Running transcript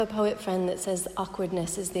A poet friend that says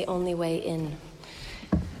awkwardness is the only way in.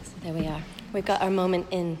 So there we are. We've got our moment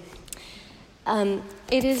in.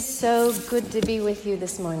 It is so good to be with you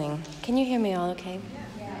this morning. Can you hear me all okay?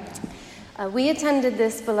 We attended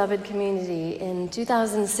this beloved community in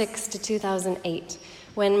 2006 to 2008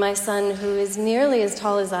 when my son, who is nearly as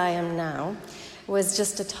tall as I am now, was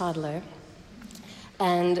just a toddler.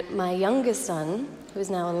 And my youngest son, who is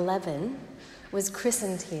now 11, was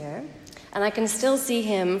christened here. And I can still see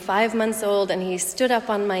him, 5 months old, and he stood up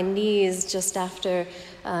on my knees just after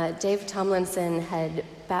Dave Tomlinson had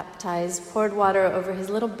baptized, poured water over his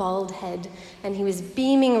little bald head, and he was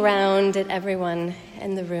beaming around at everyone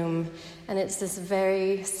in the room. And it's this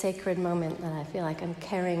very sacred moment that I feel like I'm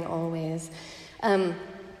carrying always. And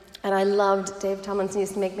I loved, Dave Tomlinson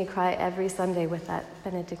used to make me cry every Sunday with that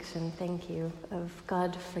benediction, thank you, of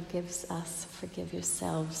God forgives us, forgive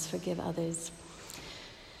yourselves, forgive others.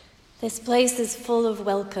 This place is full of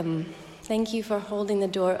welcome. Thank you for holding the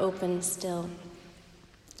door open still.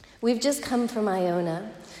 We've just come from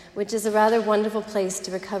Iona, which is a rather wonderful place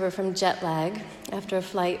to recover from jet lag after a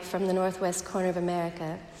flight from the northwest corner of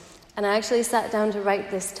America. And I actually sat down to write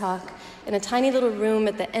this talk in a tiny little room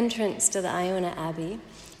at the entrance to the Iona Abbey,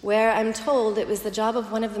 where I'm told it was the job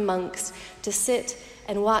of one of the monks to sit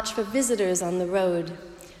and watch for visitors on the road,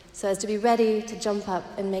 so as to be ready to jump up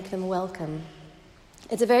and make them welcome.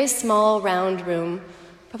 It's a very small, round room,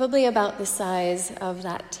 probably about the size of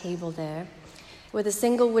that table there, with a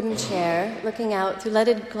single wooden chair looking out through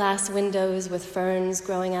leaded glass windows with ferns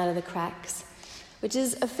growing out of the cracks, which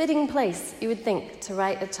is a fitting place, you would think, to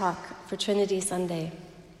write a talk for Trinity Sunday.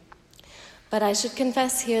 But I should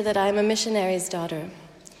confess here that I'm a missionary's daughter,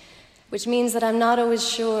 which means that I'm not always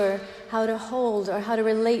sure how to hold or how to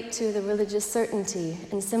relate to the religious certainty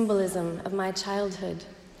and symbolism of my childhood.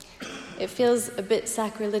 It feels a bit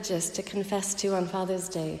sacrilegious to confess to on Father's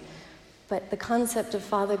Day, but the concept of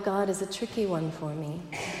Father God is a tricky one for me.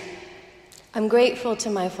 I'm grateful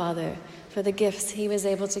to my father for the gifts he was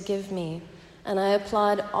able to give me, and I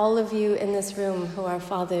applaud all of you in this room who are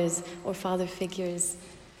fathers or father figures,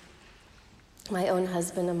 my own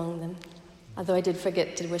husband among them. Although I did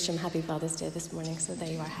forget to wish him Happy Father's Day this morning, so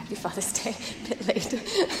there you are, Happy Father's Day, a bit late.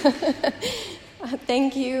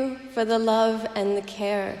 Thank you for the love and the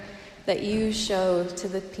care that you show to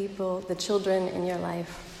the people, the children in your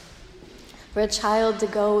life. For a child to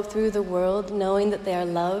go through the world knowing that they are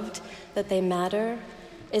loved, that they matter,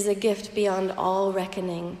 is a gift beyond all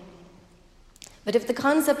reckoning. But if the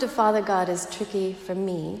concept of Father God is tricky for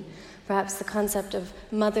me, perhaps the concept of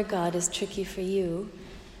Mother God is tricky for you.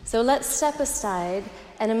 So let's step aside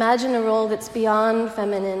and imagine a role that's beyond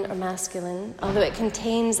feminine or masculine, although it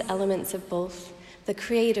contains elements of both, the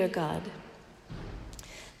Creator God.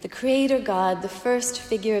 The Creator God, the first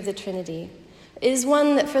figure of the Trinity, is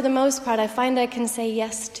one that for the most part I find I can say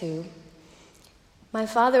yes to. My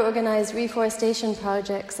father organized reforestation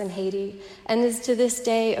projects in Haiti and is to this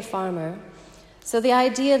day a farmer. So the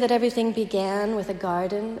idea that everything began with a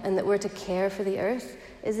garden and that we're to care for the earth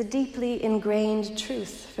is a deeply ingrained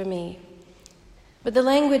truth for me. But the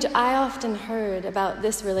language I often heard about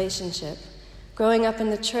this relationship growing up in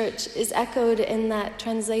the church is echoed in that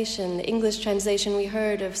translation, the English translation we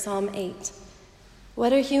heard of Psalm 8.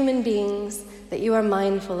 What are human beings that you are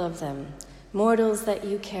mindful of them, mortals that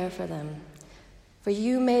you care for them? For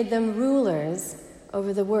you made them rulers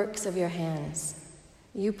over the works of your hands.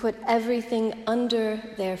 You put everything under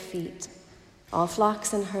their feet, all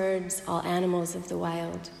flocks and herds, all animals of the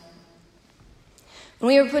wild. When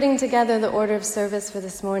we were putting together the order of service for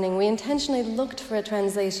this morning, we intentionally looked for a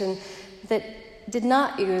translation that did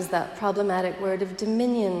not use that problematic word of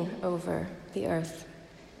dominion over the earth.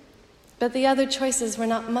 But the other choices were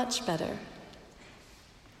not much better.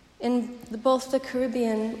 In both the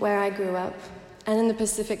Caribbean, where I grew up, and in the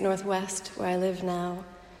Pacific Northwest, where I live now,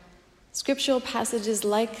 scriptural passages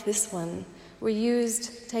like this one were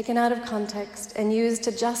used, taken out of context, and used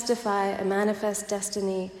to justify a manifest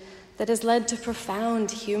destiny that has led to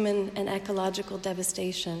profound human and ecological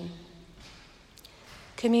devastation.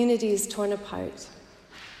 Communities torn apart,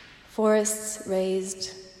 forests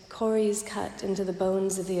razed, quarries cut into the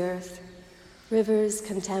bones of the earth, rivers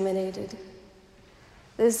contaminated.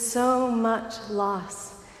 There's so much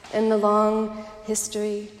loss in the long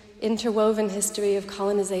history, interwoven history of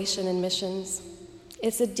colonization and missions.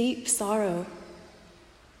 It's a deep sorrow.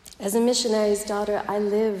 As a missionary's daughter, I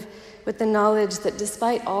live with the knowledge that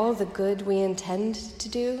despite all the good we intend to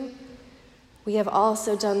do, we have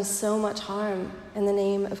also done so much harm in the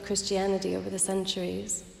name of Christianity over the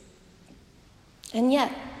centuries. And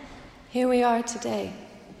yet, here we are today,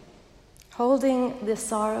 holding the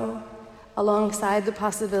sorrow alongside the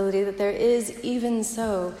possibility that there is, even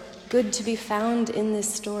so, good to be found in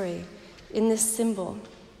this story, in this symbol.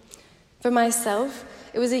 For myself,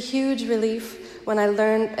 it was a huge relief when I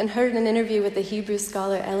learned and heard an interview with the Hebrew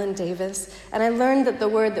scholar Ellen Davis, and I learned that the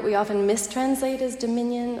word that we often mistranslate as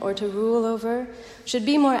dominion or to rule over should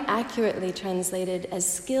be more accurately translated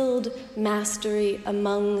as skilled mastery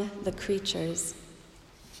among the creatures.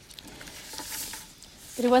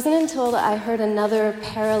 It wasn't until I heard another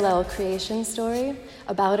parallel creation story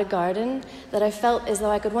about a garden that I felt as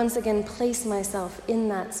though I could once again place myself in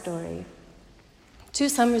that story. 2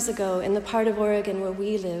 summers ago, in the part of Oregon where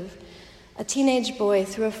we live, a teenage boy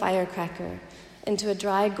threw a firecracker into a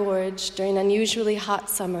dry gorge during an unusually hot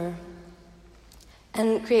summer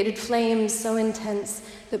and created flames so intense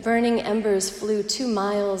that burning embers flew 2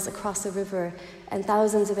 miles across a river and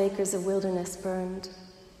thousands of acres of wilderness burned.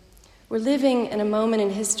 We're living in a moment in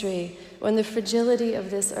history when the fragility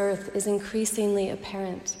of this earth is increasingly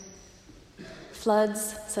apparent.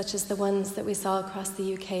 Floods, such as the ones that we saw across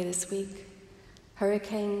the UK this week,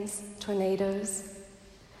 hurricanes, tornadoes.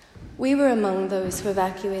 We were among those who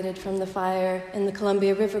evacuated from the fire in the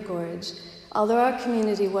Columbia River Gorge, although our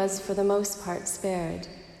community was, for the most part, spared.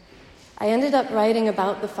 I ended up writing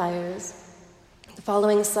about the fires the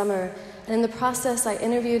following summer, and in the process I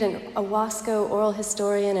interviewed a Wasco oral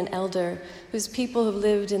historian and elder whose people have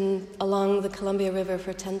lived along the Columbia River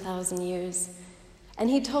for 10,000 years. And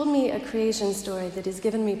he told me a creation story that he's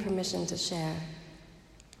given me permission to share.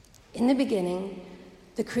 In the beginning,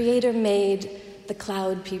 the Creator made the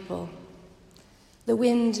cloud people, the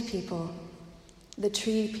wind people, the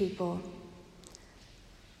tree people,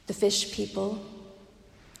 the fish people,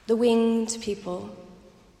 the winged people,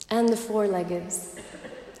 and the four-leggeds.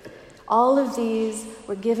 All of these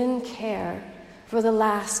were given care for the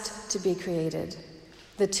last to be created,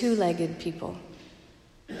 the two-legged people.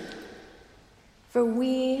 For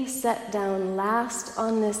we, set down last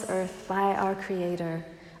on this earth by our Creator,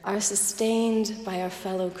 are sustained by our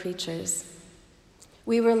fellow creatures.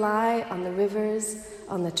 We rely on the rivers,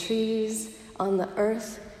 on the trees, on the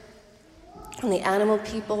earth, on the animal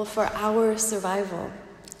people for our survival.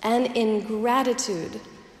 And in gratitude,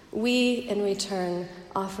 we, in return,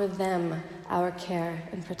 offer them our care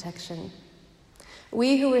and protection.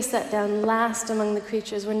 We who were set down last among the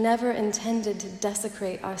creatures were never intended to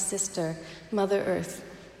desecrate our sister, Mother Earth,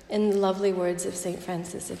 in the lovely words of St.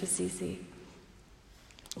 Francis of Assisi.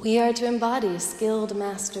 We are to embody skilled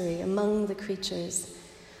mastery among the creatures.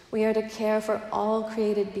 We are to care for all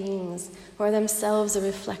created beings who are themselves a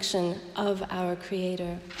reflection of our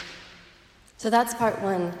Creator. So that's part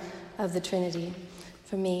 1 of the Trinity.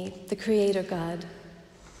 For me, the Creator God.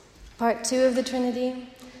 Part 2 of the Trinity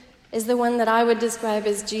is the one that I would describe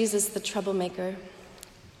as Jesus the troublemaker.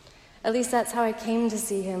 At least that's how I came to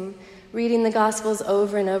see him, reading the Gospels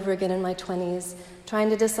over and over again in my 20s, trying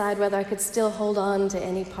to decide whether I could still hold on to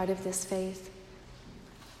any part of this faith.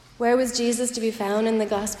 Where was Jesus to be found in the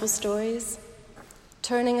Gospel stories?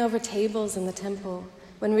 Turning over tables in the temple,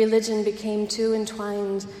 when religion became too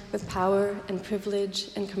entwined with power and privilege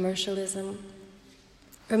and commercialism.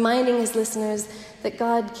 Reminding his listeners that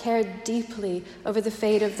God cared deeply over the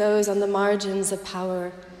fate of those on the margins of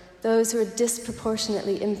power, those who are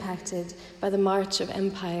disproportionately impacted by the march of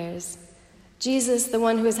empires. Jesus, the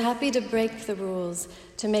one who is happy to break the rules,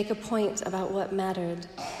 to make a point about what mattered.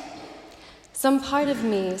 Some part of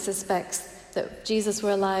me suspects that if Jesus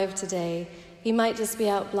were alive today, he might just be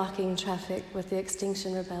out blocking traffic with the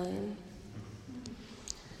Extinction Rebellion.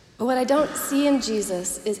 But what I don't see in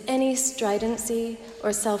Jesus is any stridency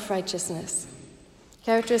or self-righteousness,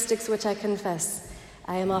 characteristics which I confess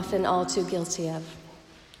I am often all too guilty of.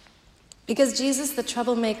 Because Jesus, the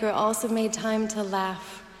troublemaker, also made time to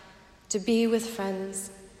laugh, to be with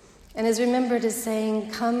friends, and is remembered as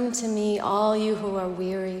saying, "Come to me, all you who are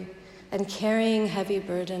weary and carrying heavy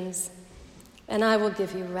burdens, and I will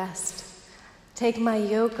give you rest. Take my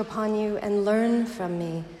yoke upon you and learn from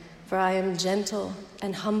me, for I am gentle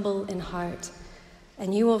and humble in heart,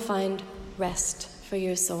 and you will find rest for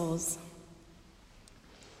your souls."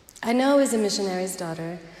 I know as a missionary's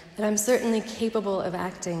daughter that I'm certainly capable of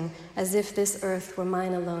acting as if this earth were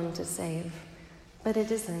mine alone to save, but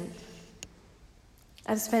it isn't.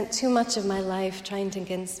 I've spent too much of my life trying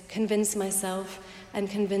to convince myself and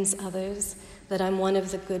convince others that I'm one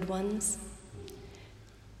of the good ones.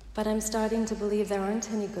 But I'm starting to believe there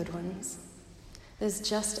aren't any good ones. There's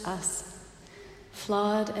just us,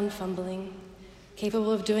 flawed and fumbling,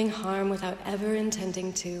 capable of doing harm without ever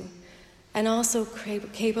intending to, and also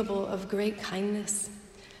capable of great kindness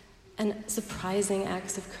and surprising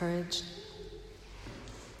acts of courage,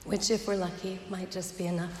 which, if we're lucky, might just be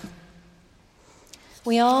enough.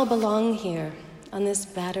 We all belong here on this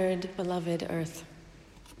battered, beloved earth.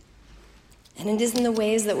 And it is in the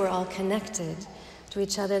ways that we're all connected to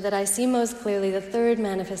each other that I see most clearly the third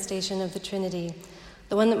manifestation of the Trinity,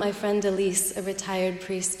 the one that my friend Elise, a retired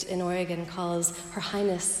priest in Oregon, calls Her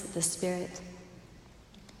Highness the Spirit.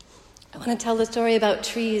 I want to tell the story about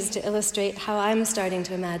trees to illustrate how I'm starting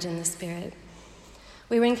to imagine the Spirit.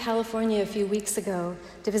 We were in California a few weeks ago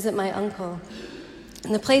to visit my uncle.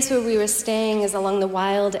 And the place where we were staying is along the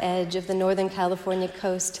wild edge of the Northern California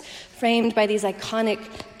coast, framed by these iconic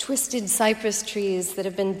twisted cypress trees that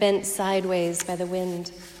have been bent sideways by the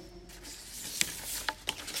wind.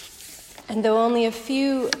 And though only a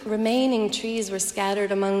few remaining trees were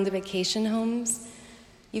scattered among the vacation homes,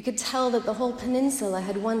 you could tell that the whole peninsula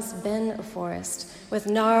had once been a forest, with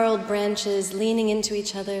gnarled branches leaning into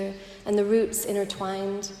each other and the roots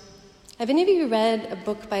intertwined. Have any of you read a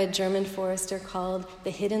book by a German forester called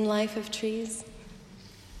The Hidden Life of Trees?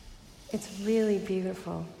 It's really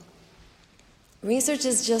beautiful. Research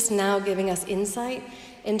is just now giving us insight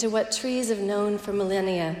into what trees have known for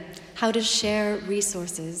millennia, how to share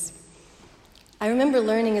resources. I remember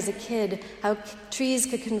learning as a kid how trees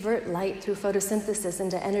could convert light through photosynthesis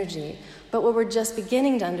into energy, but what we're just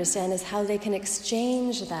beginning to understand is how they can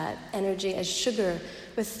exchange that energy as sugar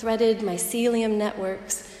with threaded mycelium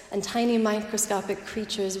networks and tiny microscopic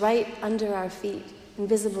creatures right under our feet,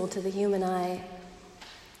 invisible to the human eye.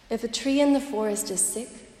 If a tree in the forest is sick,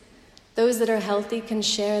 those that are healthy can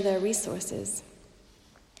share their resources.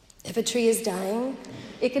 If a tree is dying,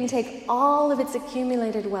 it can take all of its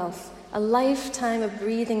accumulated wealth, a lifetime of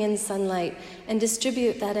breathing in sunlight, and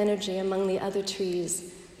distribute that energy among the other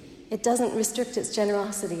trees. It doesn't restrict its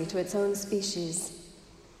generosity to its own species.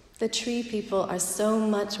 The tree people are so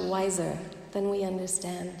much wiser than we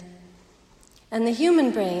understand. And the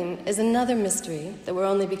human brain is another mystery that we're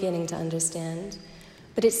only beginning to understand.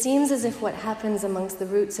 But it seems as if what happens amongst the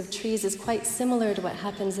roots of trees is quite similar to what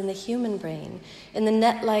happens in the human brain, in the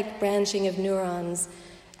net-like branching of neurons.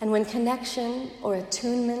 And when connection or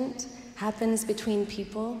attunement happens between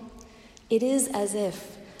people, it is as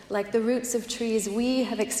if, like the roots of trees, we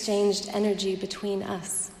have exchanged energy between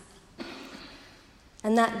us.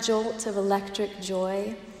 And that jolt of electric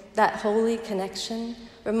joy, that holy connection,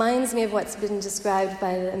 reminds me of what's been described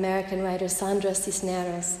by the American writer Sandra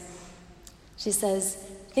Cisneros. She says,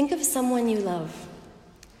 think of someone you love,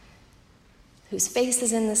 whose face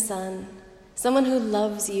is in the sun, someone who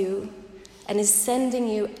loves you and is sending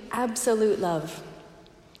you absolute love.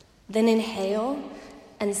 Then inhale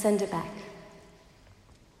and send it back.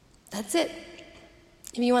 That's it.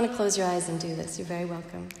 If you want to close your eyes and do this, you're very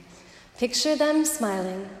welcome. Picture them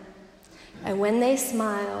smiling, and when they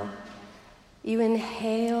smile, you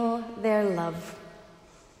inhale their love.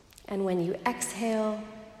 And when you exhale,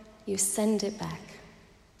 you send it back.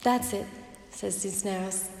 That's it, says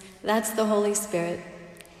Cisneros. That's the Holy Spirit.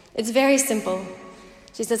 It's very simple.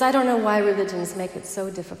 She says, I don't know why religions make it so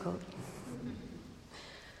difficult.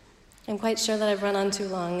 I'm quite sure that I've run on too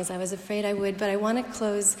long, as I was afraid I would, but I want to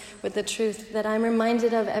close with the truth that I'm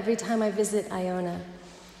reminded of every time I visit Iona,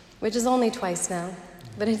 which is only twice now,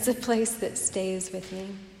 but it's a place that stays with me.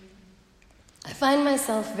 I find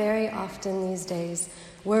myself very often these days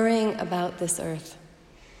worrying about this earth,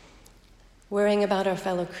 worrying about our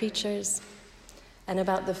fellow creatures, and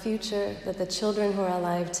about the future that the children who are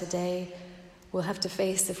alive today will have to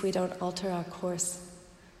face if we don't alter our course.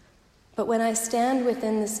 But when I stand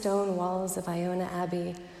within the stone walls of Iona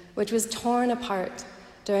Abbey, which was torn apart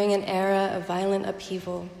during an era of violent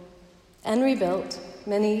upheaval and rebuilt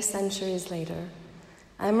many centuries later,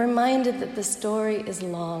 I'm reminded that the story is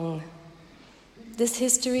long. This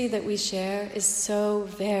history that we share is so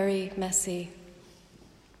very messy.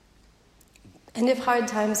 And if hard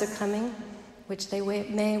times are coming, which they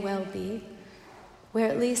may well be, we're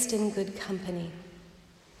at least in good company.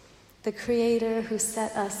 The Creator who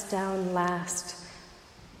set us down last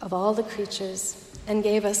of all the creatures and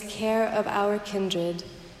gave us care of our kindred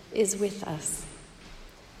is with us.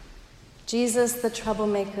 Jesus, the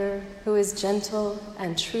troublemaker, who is gentle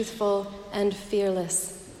and truthful and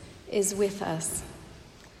fearless, is with us.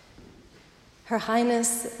 Her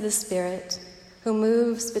Highness, the Spirit, who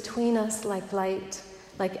moves between us like light,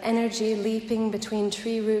 like energy leaping between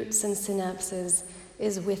tree roots and synapses,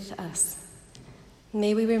 is with us.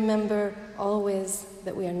 May we remember always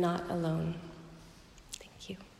that we are not alone. Thank you.